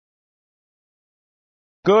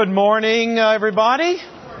Good morning, everybody.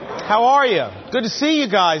 How are you? Good to see you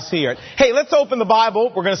guys here. Hey, let's open the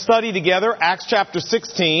Bible. We're going to study together Acts chapter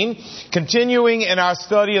 16, continuing in our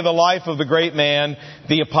study of the life of the great man,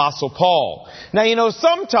 the Apostle Paul. Now, you know,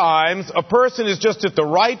 sometimes a person is just at the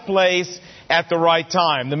right place at the right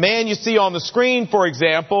time. The man you see on the screen, for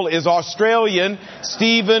example, is Australian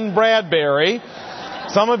Stephen Bradbury.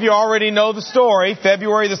 Some of you already know the story.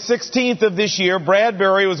 February the 16th of this year,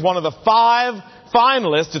 Bradbury was one of the 5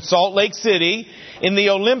 finalists at Salt Lake City in the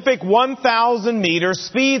Olympic 1,000-meter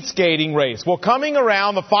speed skating race. Well, coming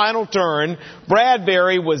around the final turn,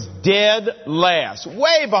 Bradbury was dead last,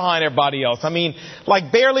 way behind everybody else. I mean,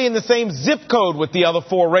 like barely in the same zip code with the other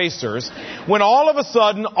 4 racers, when all of a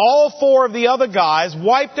sudden, all 4 of the other guys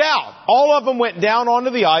wiped out. All of them went down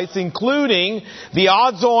onto the ice, including the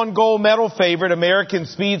odds-on gold medal favorite, American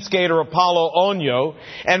speed skater Apolo Onyo.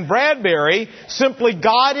 And Bradbury simply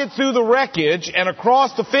guided through the wreckage and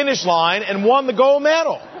across the finish line and won the gold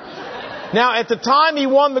medal. Now, at the time he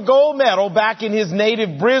won the gold medal back in his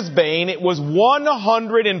native Brisbane, it was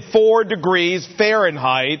 104 degrees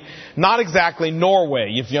Fahrenheit, not exactly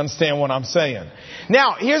Norway, if you understand what I'm saying.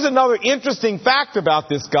 Now, here's another interesting fact about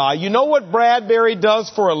this guy. You know what Bradbury does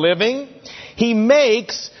for a living? He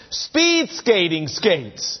makes speed skating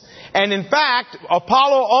skates. And in fact,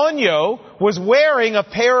 Apolo Onyo was wearing a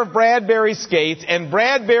pair of Bradbury skates, and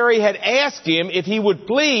Bradbury had asked him if he would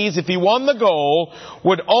please, if he won the gold,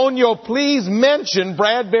 would Onyo please mention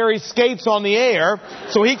Bradbury's skates on the air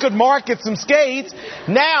so he could market some skates.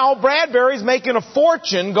 Now Bradbury's making a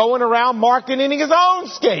fortune going around marketing his own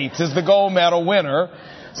skates as the gold medal winner.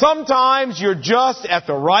 Sometimes you're just at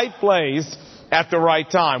the right place at the right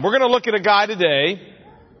time. We're going to look at a guy today,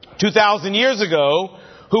 2,000 years ago,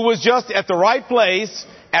 who was just at the right place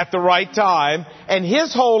at the right time, and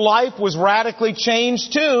his whole life was radically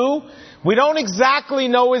changed too. We don't exactly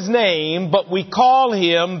know his name, but we call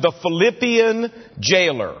him the Philippian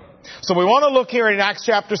jailer. So we want to look here in Acts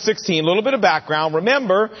chapter 16, a little bit of background.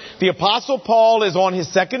 Remember, the Apostle Paul is on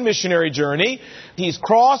his second missionary journey. He's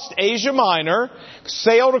crossed Asia Minor,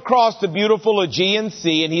 sailed across the beautiful Aegean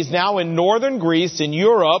Sea, and he's now in northern Greece in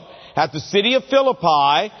Europe at the city of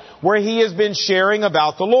Philippi, where he has been sharing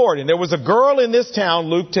about the Lord. And there was a girl in this town,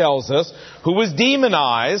 Luke tells us, who was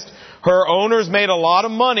demonized. Her owners made a lot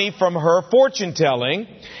of money from her fortune telling.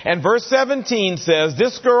 And verse 17 says,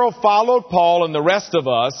 this girl followed Paul and the rest of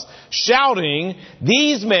us, shouting,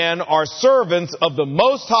 these men are servants of the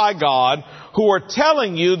Most High God who are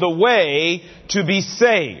telling you the way to be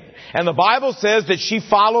saved. And the Bible says that she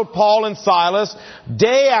followed Paul and Silas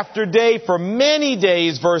day after day for many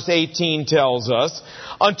days, verse 18 tells us,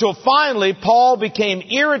 until finally Paul became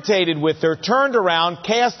irritated with her, turned around,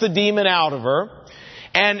 cast the demon out of her,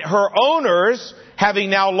 and her owners, having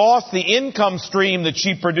now lost the income stream that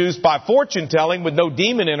she produced by fortune telling with no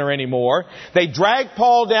demon in her anymore, they dragged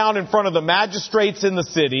Paul down in front of the magistrates in the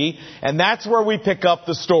city, and that's where we pick up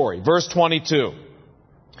the story. Verse 22.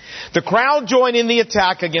 The crowd joined in the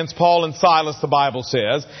attack against Paul and Silas, the Bible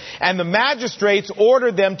says, and the magistrates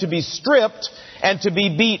ordered them to be stripped and to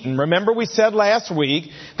be beaten. Remember, we said last week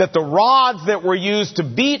that the rods that were used to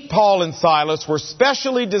beat Paul and Silas were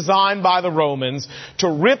specially designed by the Romans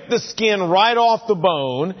to rip the skin right off the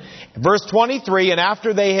bone. Verse 23, and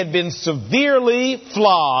after they had been severely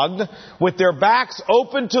flogged with their backs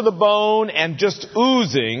open to the bone and just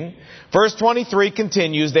oozing, verse 23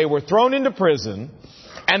 continues, they were thrown into prison,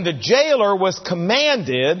 and the jailer was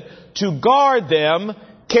commanded to guard them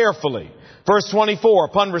carefully. Verse 24,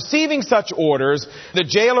 upon receiving such orders, the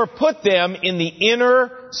jailer put them in the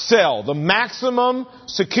inner cell, the maximum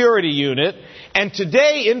security unit. And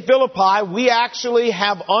today in Philippi, we actually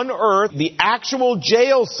have unearthed the actual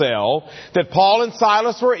jail cell that Paul and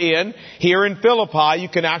Silas were in. Here in Philippi, you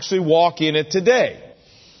can actually walk in it today.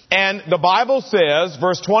 And the Bible says,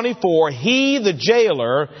 verse 24, he, the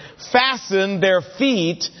jailer, fastened their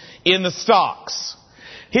feet in the stocks.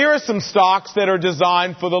 Here are some stocks that are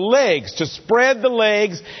designed for the legs, to spread the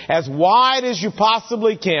legs as wide as you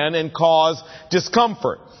possibly can and cause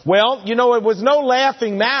discomfort. Well, you know, it was no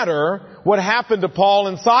laughing matter what happened to Paul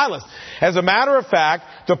and Silas. As a matter of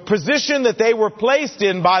fact, the position that they were placed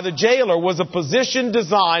in by the jailer was a position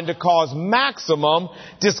designed to cause maximum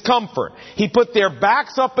discomfort. He put their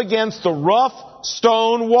backs up against the rough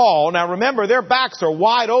stone wall. Now remember, their backs are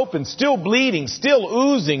wide open, still bleeding,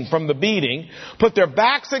 still oozing from the beating. Put their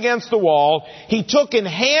backs against the wall. He took and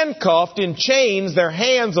handcuffed in chains their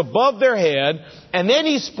hands above their head, and then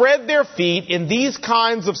he spread their feet in these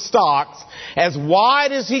kinds of stocks as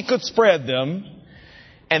wide as he could spread them,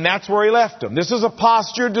 and that's where he left them. This is a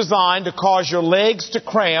posture designed to cause your legs to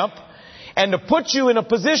cramp and to put you in a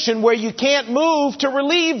position where you can't move to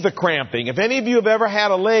relieve the cramping. If any of you have ever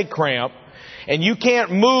had a leg cramp and you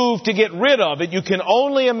can't move to get rid of it, you can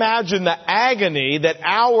only imagine the agony that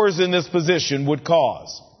hours in this position would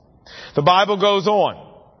cause. The Bible goes on.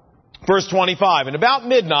 Verse 25, and about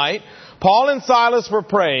midnight, Paul and Silas were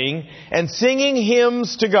praying and singing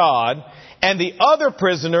hymns to God, and the other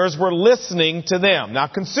prisoners were listening to them. Now,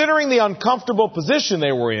 considering the uncomfortable position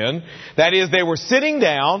they were in, that is, they were sitting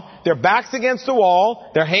down, their backs against the wall,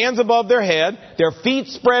 their hands above their head, their feet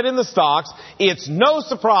spread in the stocks, it's no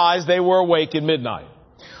surprise they were awake at midnight.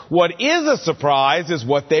 What is a surprise is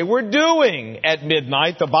what they were doing at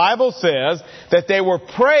midnight. The Bible says that they were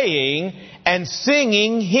praying and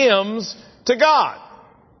singing hymns to God.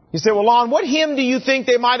 You say, well, Lon, what hymn do you think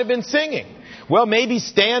they might have been singing? Well, maybe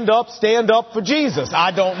stand up for Jesus.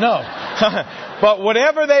 I don't know. But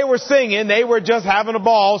whatever they were singing, they were just having a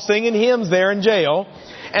ball singing hymns there in jail.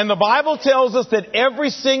 And the Bible tells us that every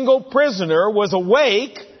single prisoner was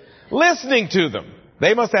awake listening to them.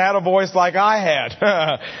 They must have had a voice like I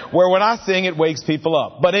had, where when I sing it wakes people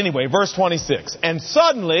up. But anyway, verse 26. And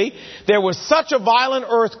suddenly there was such a violent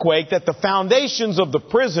earthquake that the foundations of the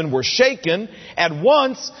prison were shaken. At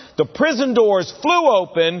once the prison doors flew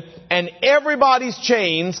open and everybody's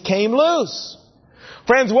chains came loose.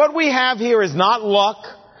 Friends, what we have here is not luck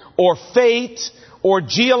or fate or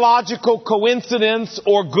geological coincidence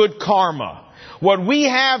or good karma. What we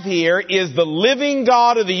have here is the living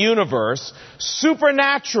God of the universe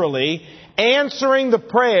supernaturally answering the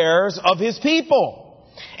prayers of His people.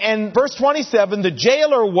 And verse 27, the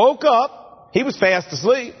jailer woke up. He was fast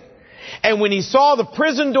asleep. And when he saw the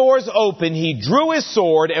prison doors open, he drew his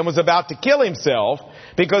sword and was about to kill himself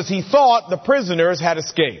because he thought the prisoners had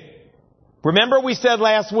escaped. Remember we said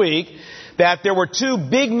last week that there were two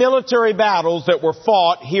big military battles that were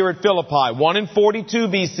fought here at Philippi. One in 42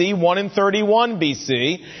 BC, one in 31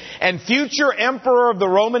 BC. And future emperor of the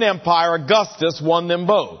Roman Empire, Augustus, won them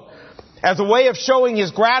both. As a way of showing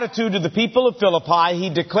his gratitude to the people of Philippi,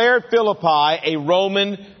 he declared Philippi a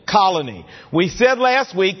Roman colony. We said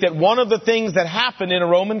last week that one of the things that happened in a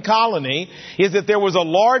Roman colony is that there was a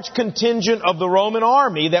large contingent of the Roman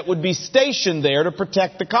army that would be stationed there to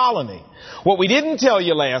protect the colony. What we didn't tell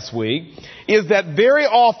you last week is that very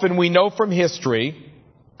often we know from history,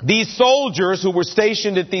 these soldiers who were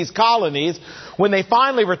stationed at these colonies, when they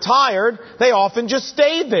finally retired, they often just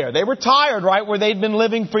stayed there. They retired right where they'd been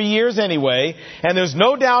living for years anyway. And there's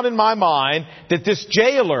no doubt in my mind that this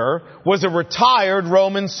jailer was a retired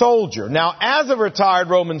Roman soldier. Now, as a retired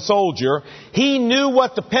Roman soldier, he knew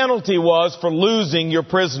what the penalty was for losing your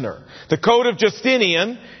prisoner. The Code of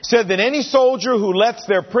Justinian said that any soldier who lets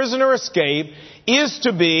their prisoner escape is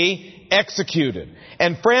to be executed.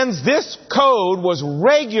 And friends, this code was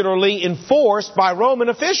regularly enforced by Roman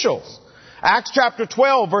officials. Acts chapter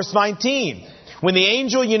 12, verse 19. When the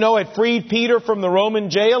angel, had freed Peter from the Roman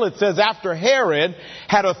jail, it says after Herod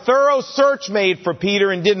had a thorough search made for Peter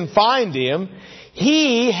and didn't find him,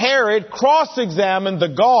 Herod, cross-examined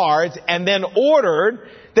the guards and then ordered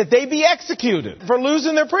that they be executed for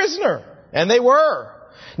losing their prisoner. And they were.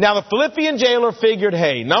 Now the Philippian jailer figured,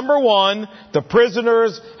 hey, number one, the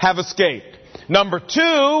prisoners have escaped. Number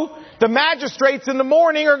two, the magistrates in the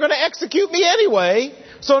morning are going to execute me anyway.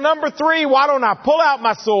 So number three, why don't I pull out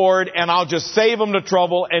my sword and I'll just save them the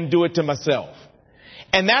trouble and do it to myself.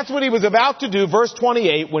 And that's what he was about to do, verse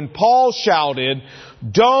 28, when Paul shouted,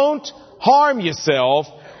 don't harm yourself.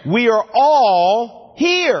 We are all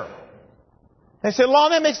here. They said,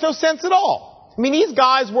 Lon, that makes no sense at all. I mean, these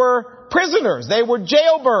guys were prisoners. They were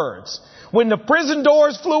jailbirds. When the prison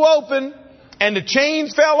doors flew open and the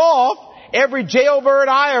chains fell off, every jailbird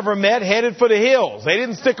I ever met headed for the hills. They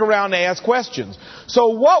didn't stick around to ask questions.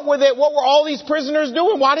 So what were all these prisoners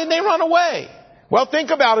doing? Why didn't they run away? Well, think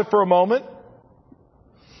about it for a moment.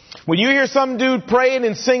 When you hear some dude praying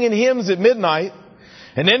and singing hymns at midnight,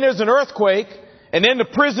 and then there's an earthquake, and then the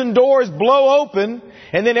prison doors blow open,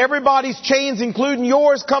 and then everybody's chains, including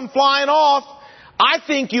yours, come flying off, I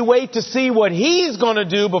think you wait to see what he's going to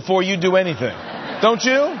do before you do anything. Don't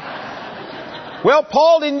you? Well,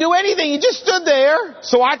 Paul didn't do anything. He just stood there.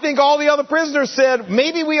 So I think all the other prisoners said,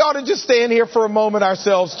 maybe we ought to just stand here for a moment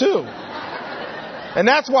ourselves too. And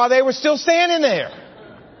that's why they were still standing there.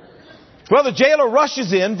 Well, the jailer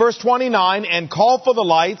rushes in, verse 29, and called for the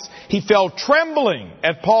lights. He fell trembling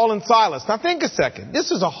at Paul and Silas. Now think a second.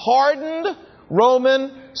 This is a hardened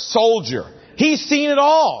Roman soldier. He's seen it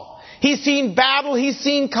all. He's seen battle. He's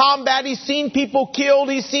seen combat. He's seen people killed.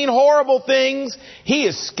 He's seen horrible things. He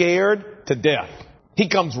is scared to death. He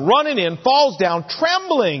comes running in, falls down,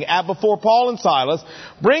 trembling before Paul and Silas,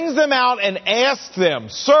 brings them out and asks them,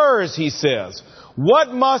 "Sirs," he says,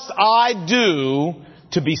 "what must I do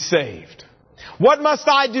to be saved? What must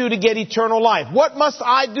I do to get eternal life? What must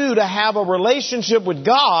I do to have a relationship with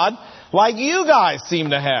God like you guys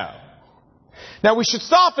seem to have?" Now we should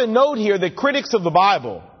stop and note here that critics of the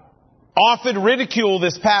Bible often ridicule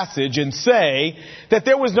this passage and say that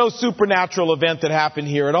there was no supernatural event that happened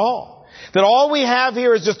here at all. That all we have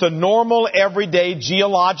here is just a normal, everyday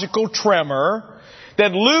geological tremor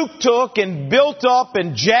that Luke took and built up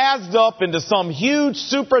and jazzed up into some huge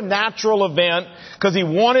supernatural event because he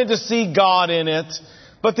wanted to see God in it,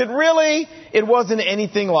 but that really it wasn't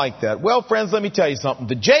anything like that. Well, friends, let me tell you something.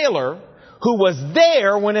 The jailer who was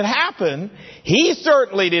there when it happened, he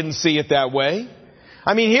certainly didn't see it that way.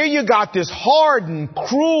 I mean, here you got this hardened,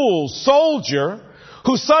 cruel soldier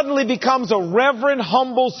who suddenly becomes a reverent,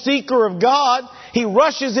 humble seeker of God. He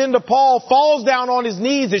rushes into Paul, falls down on his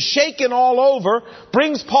knees, is shaken all over,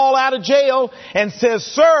 brings Paul out of jail and says,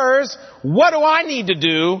 "Sirs, what do I need to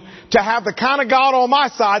do to have the kind of God on my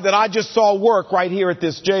side that I just saw work right here at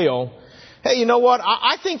this jail?" Hey, you know what?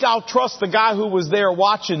 I think I'll trust the guy who was there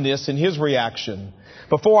watching this and his reaction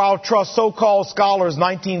before I'll trust so-called scholars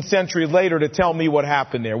 19th century later to tell me what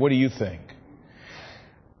happened there. What do you think?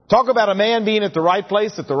 Talk about a man being at the right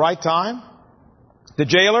place at the right time. The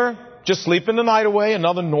jailer just sleeping the night away,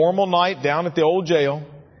 another normal night down at the old jail.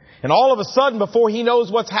 And all of a sudden, before he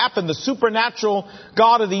knows what's happened, the supernatural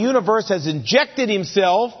God of the universe has injected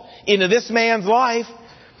himself into this man's life.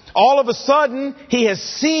 All of a sudden, he has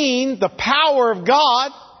seen the power of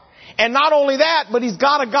God. And not only that, but he's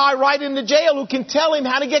got a guy right in the jail who can tell him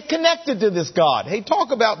how to get connected to this God. Hey,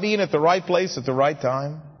 talk about being at the right place at the right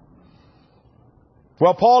time.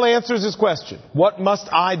 Well, Paul answers his question. What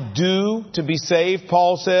must I do to be saved?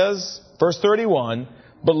 Paul says, verse 31,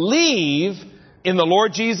 "Believe in the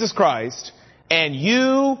Lord Jesus Christ, and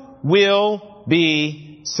you will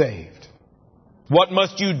be saved." What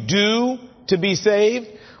must you do to be saved?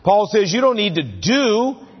 Paul says you don't need to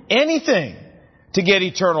do anything to get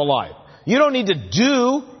eternal life. You don't need to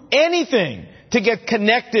do anything to get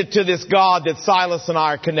connected to this God that Silas and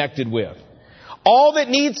I are connected with. All that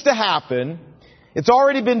needs to happen, it's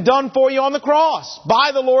already been done for you on the cross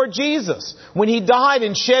by the Lord Jesus when He died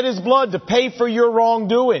and shed His blood to pay for your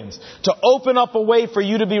wrongdoings, to open up a way for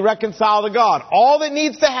you to be reconciled to God. All that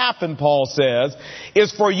needs to happen, Paul says,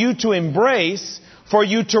 is for you to embrace, for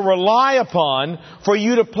you to rely upon, for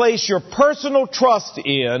you to place your personal trust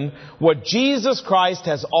in what Jesus Christ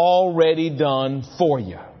has already done for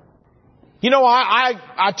you. You know,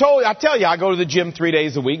 I tell you, I go to the gym 3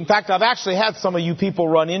 days a week. In fact, I've actually had some of you people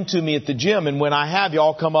run into me at the gym, and when I have, you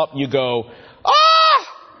all come up and you go,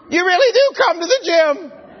 you really do come to the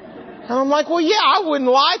gym. And I'm like, well, yeah, I wouldn't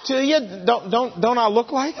lie to you. Don't I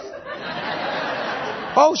look like it?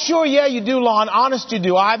 Oh, sure, yeah, you do, Lon. Honest, you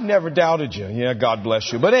do. I've never doubted you. Yeah, God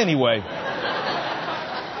bless you. But anyway,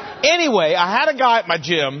 I had a guy at my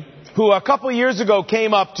gym who a couple of years ago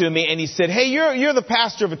came up to me and he said, "Hey, you're the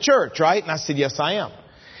pastor of a church, right?" And I said, "Yes, I am."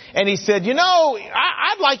 And he said, "You know,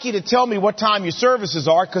 I'd like you to tell me what time your services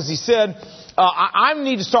are," because he said, I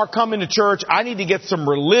need to start coming to church. I need to get some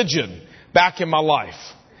religion back in my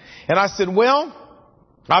life. And I said, "Well,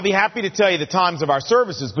 I'll be happy to tell you the times of our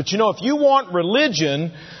services, but you know, if you want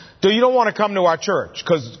religion, you don't want to come to our church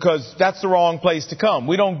because that's the wrong place to come.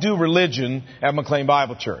 We don't do religion at McLean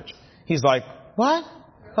Bible Church." He's like, "What?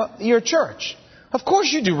 You're a church. Of course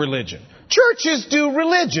you do religion. Churches do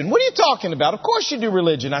religion. What are you talking about? Of course you do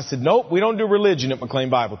religion." I said, "Nope, we don't do religion at McLean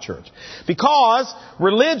Bible Church. Because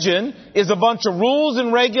religion is a bunch of rules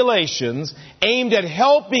and regulations aimed at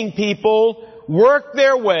helping people work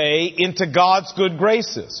their way into God's good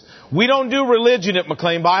graces. We don't do religion at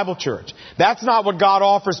McLean Bible Church. That's not what God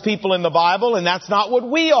offers people in the Bible, and that's not what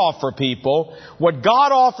we offer people. What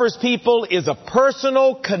God offers people is a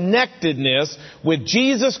personal connectedness with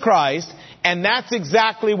Jesus Christ, and that's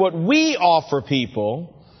exactly what we offer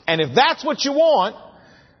people. And if that's what you want,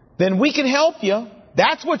 then we can help you.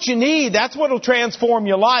 That's what you need. That's what will transform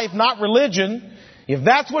your life, not religion. If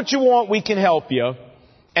that's what you want, we can help you."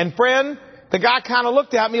 And friend, the guy kind of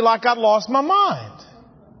looked at me like I'd lost my mind.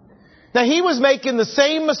 Now, he was making the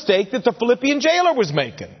same mistake that the Philippian jailer was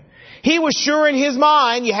making. He was sure in his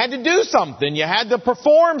mind you had to do something. You had to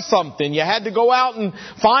perform something. You had to go out and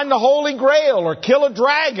find the Holy Grail or kill a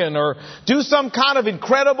dragon or do some kind of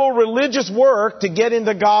incredible religious work to get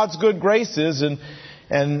into God's good graces.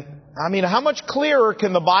 And I mean, how much clearer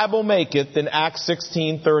can the Bible make it than Acts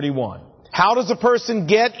 16:31? How does a person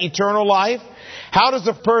get eternal life? How does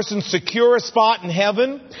a person secure a spot in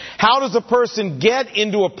heaven? How does a person get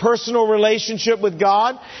into a personal relationship with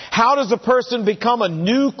God? How does a person become a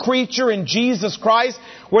new creature in Jesus Christ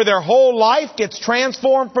where their whole life gets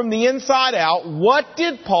transformed from the inside out? What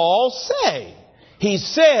did Paul say? He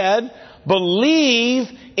said, believe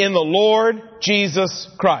in the Lord Jesus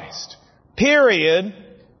Christ. Period.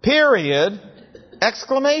 Period.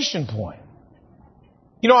 Exclamation point.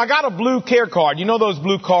 You know, I got a blue care card. You know those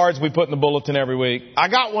blue cards we put in the bulletin every week? I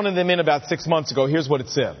got one of them in about 6 months ago. Here's what it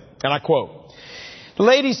said. And I quote, the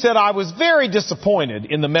lady said, I was very disappointed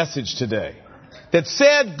in the message today that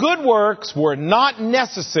said good works were not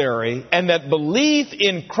necessary and that belief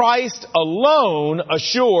in Christ alone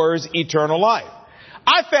assures eternal life.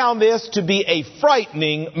 I found this to be a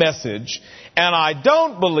frightening message, and I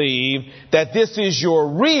don't believe that this is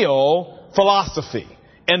your real philosophy.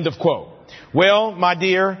 End of quote. Well, my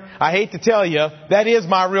dear, I hate to tell you, that is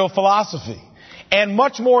my real philosophy. And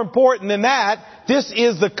much more important than that, this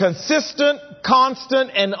is the consistent,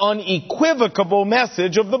 constant, and unequivocal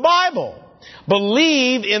message of the Bible.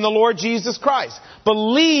 Believe in the Lord Jesus Christ.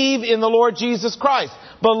 Believe in the Lord Jesus Christ.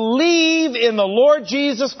 Believe in the Lord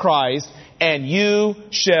Jesus Christ, and you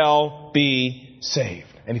shall be saved.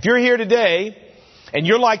 And if you're here today, and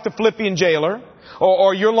you're like the Philippian jailer,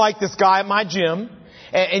 or you're like this guy at my gym,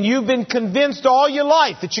 and you've been convinced all your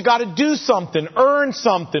life that you got to do something, earn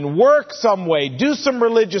something, work some way, do some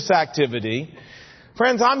religious activity.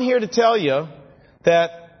 Friends, I'm here to tell you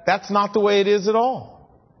that that's not the way it is at all.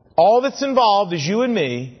 All that's involved is you and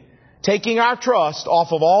me taking our trust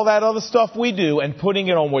off of all that other stuff we do and putting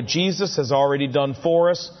it on what Jesus has already done for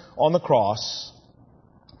us on the cross.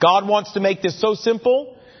 God wants to make this so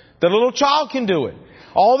simple that a little child can do it.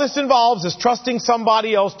 All this involves is trusting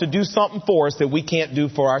somebody else to do something for us that we can't do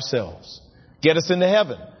for ourselves. Get us into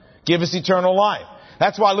heaven. Give us eternal life.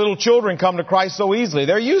 That's why little children come to Christ so easily.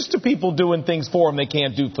 They're used to people doing things for them they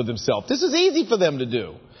can't do for themselves. This is easy for them to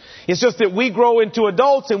do. It's just that we grow into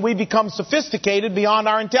adults and we become sophisticated beyond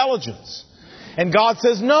our intelligence. And God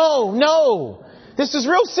says, no, this is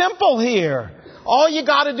real simple here. All you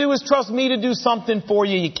got to do is trust me to do something for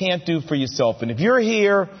you you can't do for yourself. And if you're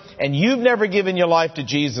here and you've never given your life to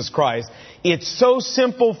Jesus Christ, it's so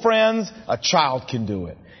simple, friends, a child can do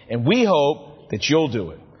it. And we hope that you'll do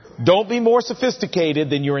it. Don't be more sophisticated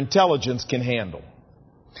than your intelligence can handle.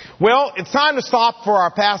 Well, it's time to stop for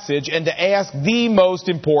our passage and to ask the most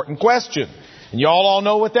important question. And you all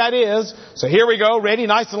know what that is. So here we go. Ready?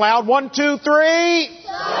 Nice and loud. 1, 2, 3. So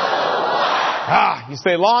what? You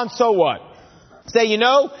say, Lon, so what? Say,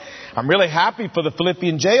 I'm really happy for the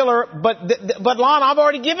Philippian jailer, but Lon, I've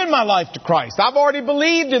already given my life to Christ. I've already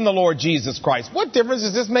believed in the Lord Jesus Christ. What difference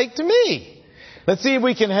does this make to me? Let's see if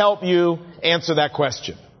we can help you answer that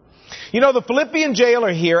question. The Philippian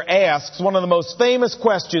jailer here asks one of the most famous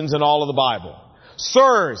questions in all of the Bible.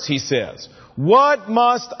 Sirs, he says, what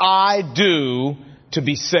must I do to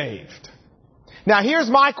be saved? Now, here's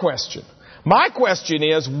my question. My question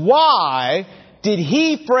is, why did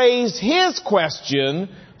he phrase his question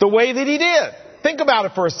the way that he did? Think about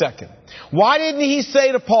it for a second. Why didn't he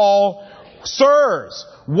say to Paul, sirs,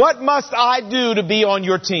 what must I do to be on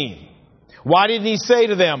your team? Why didn't he say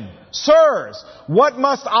to them, sirs, what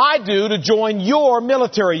must I do to join your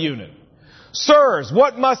military unit? Sirs,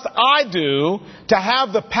 what must I do to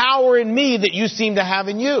have the power in me that you seem to have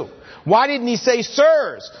in you? Why didn't he say,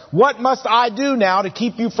 sirs, what must I do now to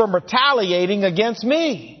keep you from retaliating against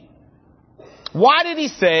me? Why did he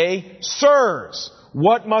say, sirs,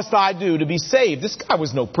 what must I do to be saved? This guy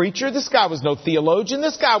was no preacher. This guy was no theologian.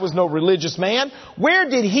 This guy was no religious man. Where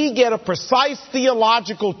did he get a precise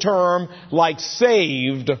theological term like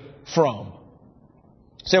saved from?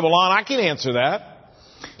 You say, well, Lon, I can answer that.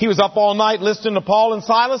 He was up all night listening to Paul and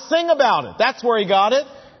Silas sing about it. That's where he got it.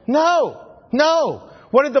 No.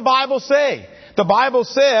 What did the Bible say? The Bible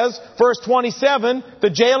says, verse 27, the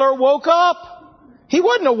jailer woke up. He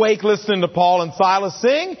wasn't awake listening to Paul and Silas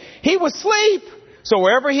sing. He was asleep. So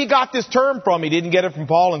wherever he got this term from, he didn't get it from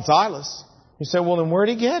Paul and Silas. You say, well, then where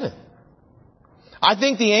did he get it? I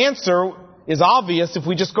think the answer is obvious if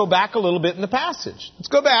we just go back a little bit in the passage. Let's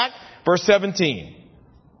go back. Verse 17.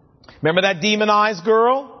 Remember that demonized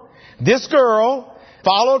girl? This girl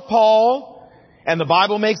followed Paul, and the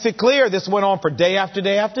Bible makes it clear, this went on for day after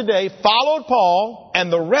day after day, followed Paul,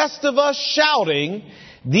 and the rest of us shouting,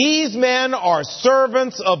 these men are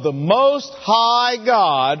servants of the Most High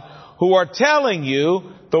God who are telling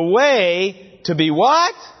you the way to be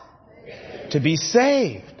what? To be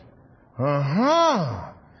saved.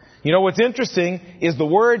 What's interesting is the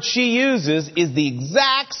word she uses is the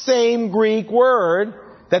exact same Greek word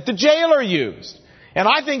that the jailer used. And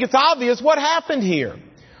I think it's obvious what happened here.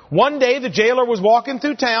 One day the jailer was walking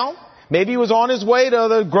through town. Maybe he was on his way to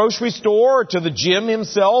the grocery store or to the gym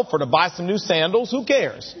himself or to buy some new sandals. Who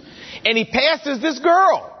cares? And he passes this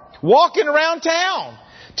girl walking around town,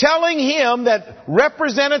 telling him that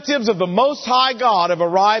representatives of the Most High God have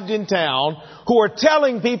arrived in town who are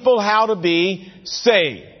telling people how to be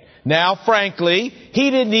saved. Now, frankly,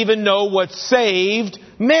 he didn't even know what saved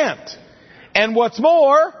meant. And what's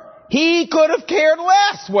more, he could have cared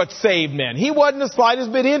less what saved meant. He wasn't the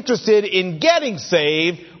slightest bit interested in getting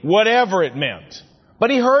saved, whatever it meant.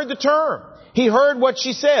 But he heard the term. He heard what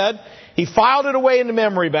she said. He filed it away into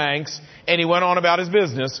memory banks, and he went on about his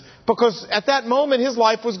business, because at that moment his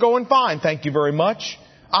life was going fine. Thank you very much.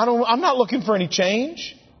 I'm not looking for any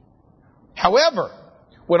change. However,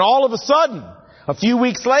 when all of a sudden, a few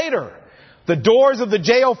weeks later, the doors of the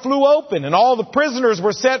jail flew open and all the prisoners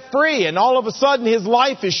were set free, and all of a sudden his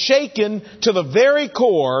life is shaken to the very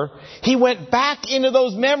core, he went back into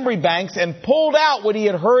those memory banks and pulled out what he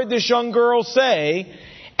had heard this young girl say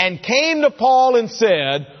and came to Paul and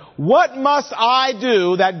said, "What must I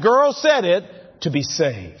do?" That girl said it, "to be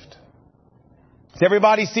saved." Does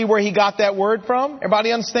everybody see where he got that word from?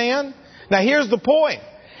 Everybody understand? Now here's the point.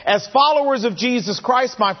 As followers of Jesus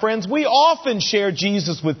Christ, my friends, we often share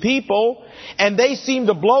Jesus with people, and they seem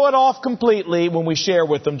to blow it off completely when we share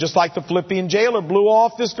with them, just like the Philippian jailer blew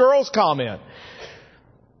off this girl's comment.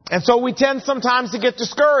 And so we tend sometimes to get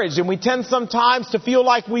discouraged, and we tend sometimes to feel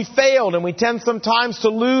like we failed, and we tend sometimes to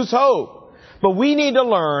lose hope. But we need to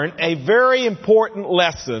learn a very important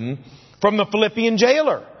lesson from the Philippian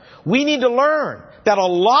jailer. We need to learn that a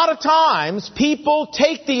lot of times people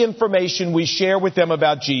take the information we share with them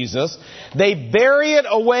about Jesus, they bury it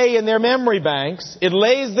away in their memory banks, it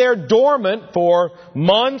lays there dormant for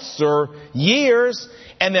months or years,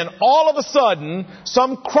 and then all of a sudden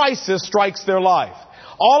some crisis strikes their life.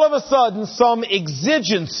 All of a sudden some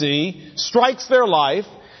exigency strikes their life.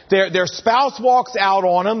 Their spouse walks out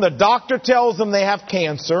on them. The doctor tells them they have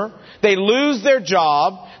cancer. They lose their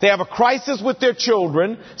job. They have a crisis with their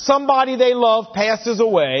children. Somebody they love passes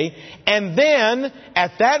away. And then,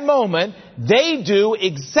 at that moment, they do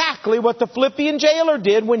exactly what the Philippian jailer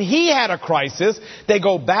did when he had a crisis. They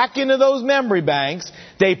go back into those memory banks.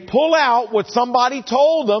 They pull out what somebody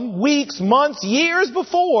told them weeks, months, years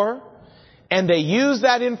before, and they use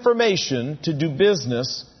that information to do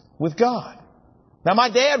business with God. Now, my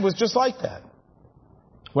dad was just like that.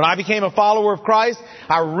 When I became a follower of Christ,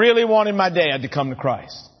 I really wanted my dad to come to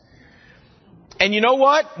Christ. And you know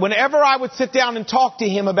what? Whenever I would sit down and talk to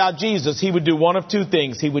him about Jesus, he would do one of two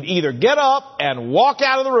things. He would either get up and walk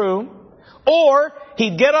out of the room, or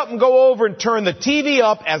he'd get up and go over and turn the TV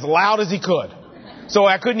up as loud as he could, so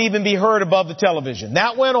I couldn't even be heard above the television.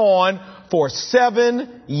 That went on for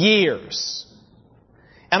 7 years.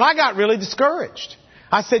 And I got really discouraged.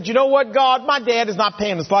 I said, you know what, God? My dad is not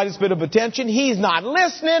paying the slightest bit of attention. He's not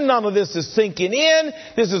listening. None of this is sinking in.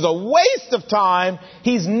 This is a waste of time.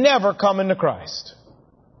 He's never coming to Christ.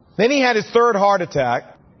 Then he had his third heart attack,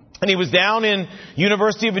 and he was down in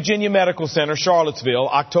University of Virginia Medical Center, Charlottesville,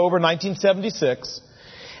 October 1976.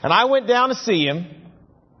 And I went down to see him,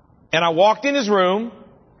 and I walked in his room,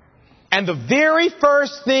 and the very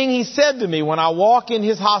first thing he said to me when I walk in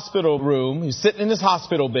his hospital room, he's sitting in his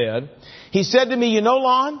hospital bed, he said to me, you know,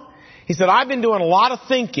 Lon, he said, I've been doing a lot of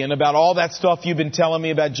thinking about all that stuff you've been telling me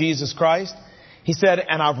about Jesus Christ. He said,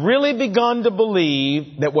 and I've really begun to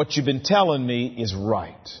believe that what you've been telling me is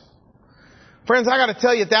right. Friends, I got to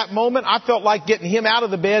tell you, at that moment, I felt like getting him out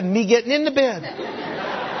of the bed and me getting in the bed.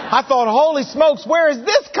 I thought, holy smokes, where is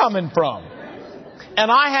this coming from? And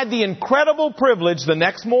I had the incredible privilege the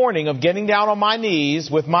next morning of getting down on my knees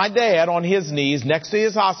with my dad on his knees next to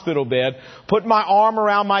his hospital bed, putting my arm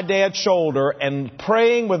around my dad's shoulder and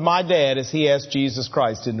praying with my dad as he asked Jesus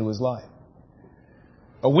Christ into his life.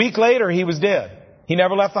 A week later, he was dead. He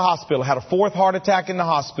never left the hospital, had a fourth heart attack in the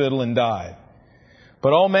hospital and died.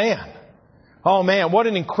 But oh man, what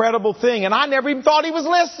an incredible thing. And I never even thought he was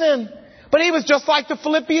listening. But he was just like the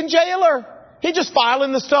Philippian jailer. He just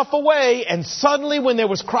filing the stuff away, and suddenly when there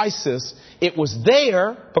was crisis, it was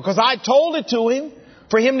there because I told it to him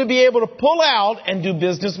for him to be able to pull out and do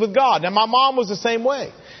business with God. Now, my mom was the same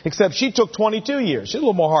way, except she took 22 years. She's a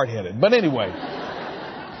little more hard-headed. But anyway,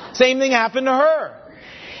 same thing happened to her.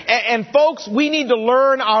 And folks, we need to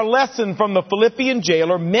learn our lesson from the Philippian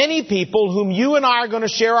jailer. Many people whom you and I are going to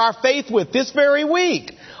share our faith with this very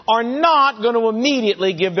week are not going to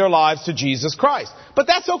immediately give their lives to Jesus Christ. But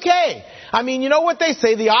that's okay. I mean, you know what they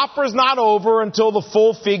say, the opera's not over until the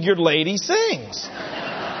full-figured lady sings.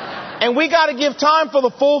 And we got to give time for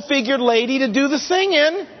the full-figured lady to do the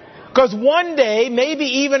singing. Because one day, maybe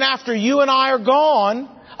even after you and I are gone,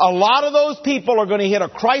 a lot of those people are going to hit a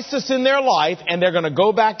crisis in their life, and they're going to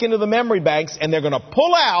go back into the memory banks, and they're going to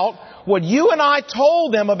pull out what you and I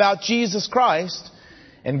told them about Jesus Christ,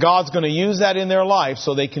 and God's going to use that in their life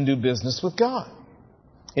so they can do business with God.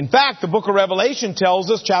 In fact, the book of Revelation tells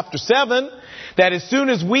us, chapter 7, that as soon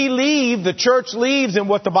as we leave, the church leaves in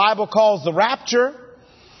what the Bible calls the rapture,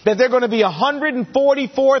 that there are going to be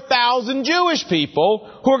 144,000 Jewish people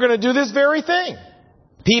who are going to do this very thing.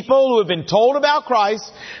 People who have been told about Christ,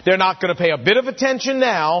 they're not going to pay a bit of attention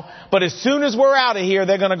now, but as soon as we're out of here,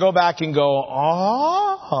 they're going to go back and go,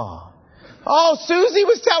 oh, Susie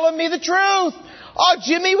was telling me the truth. Oh,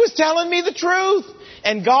 Jimmy was telling me the truth.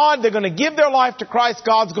 And God, they're going to give their life to Christ.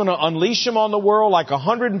 God's going to unleash them on the world like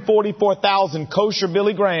 144,000 kosher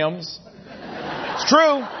Billy Grahams. It's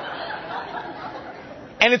true.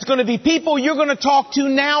 And it's going to be people you're going to talk to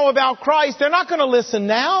now about Christ. They're not going to listen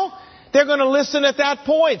now. They're going to listen at that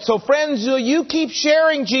point. So friends, you keep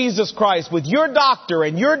sharing Jesus Christ with your doctor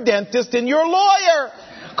and your dentist and your lawyer.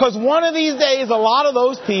 Because one of these days, a lot of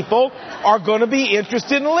those people are going to be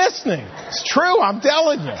interested in listening. It's true, I'm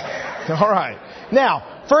telling you. All right.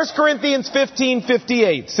 Now, 1 Corinthians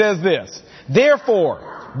 15:58 says this,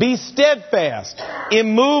 "Therefore, be steadfast,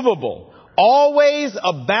 immovable, always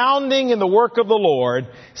abounding in the work of the Lord,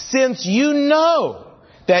 since you know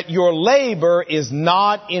that your labor is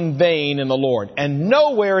not in vain in the Lord." And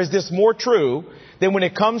nowhere is this more true than when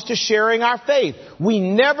it comes to sharing our faith. We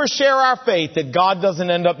never share our faith that God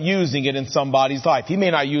doesn't end up using it in somebody's life. He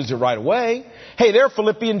may not use it right away. Hey, there are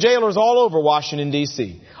Philippian jailers all over Washington,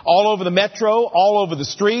 D.C., all over the metro, all over the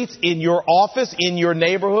streets, in your office, in your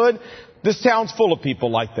neighborhood. This town's full of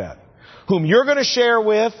people like that, whom you're going to share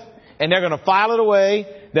with, and they're going to file it away.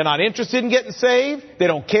 They're not interested in getting saved. They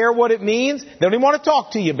don't care what it means. They don't even want to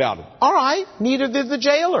talk to you about it. All right, neither did the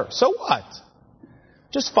jailer. So what?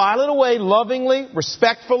 Just file it away lovingly,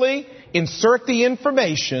 respectfully, insert the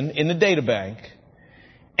information in the data bank,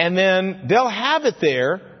 and then they'll have it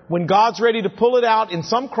there when God's ready to pull it out in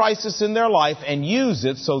some crisis in their life and use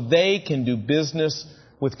it so they can do business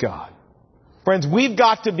with God. Friends, we've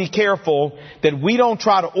got to be careful that we don't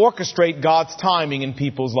try to orchestrate God's timing in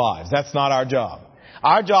people's lives. That's not our job.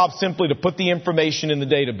 Our job is simply to put the information in the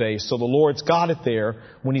database so the Lord's got it there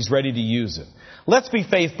when He's ready to use it. Let's be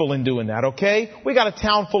faithful in doing that, okay? We got a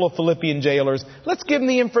town full of Philippian jailers. Let's give them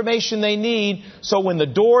the information they need so when the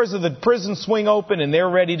doors of the prison swing open and they're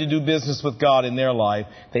ready to do business with God in their life,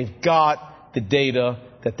 they've got the data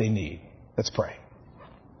that they need. Let's pray.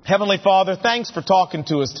 Heavenly Father, thanks for talking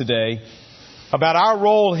to us today about our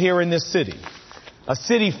role here in this city, a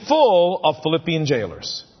city full of Philippian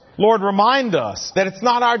jailers. Lord, remind us that it's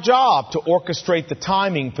not our job to orchestrate the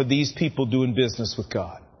timing for these people doing business with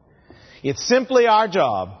God. It's simply our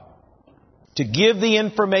job to give the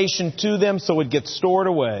information to them so it gets stored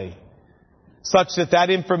away, such that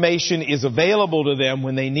that information is available to them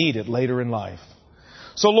when they need it later in life.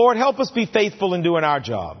 So Lord, help us be faithful in doing our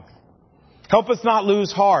job. Help us not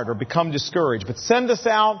lose heart or become discouraged, but send us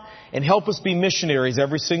out and help us be missionaries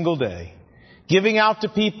every single day, giving out to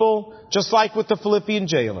people, just like with the Philippian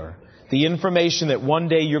jailer, the information that one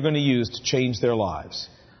day you're going to use to change their lives.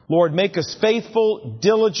 Lord, make us faithful,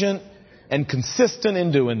 diligent, and consistent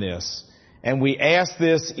in doing this. And we ask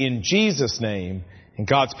this in Jesus' name. And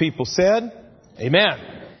God's people said, Amen.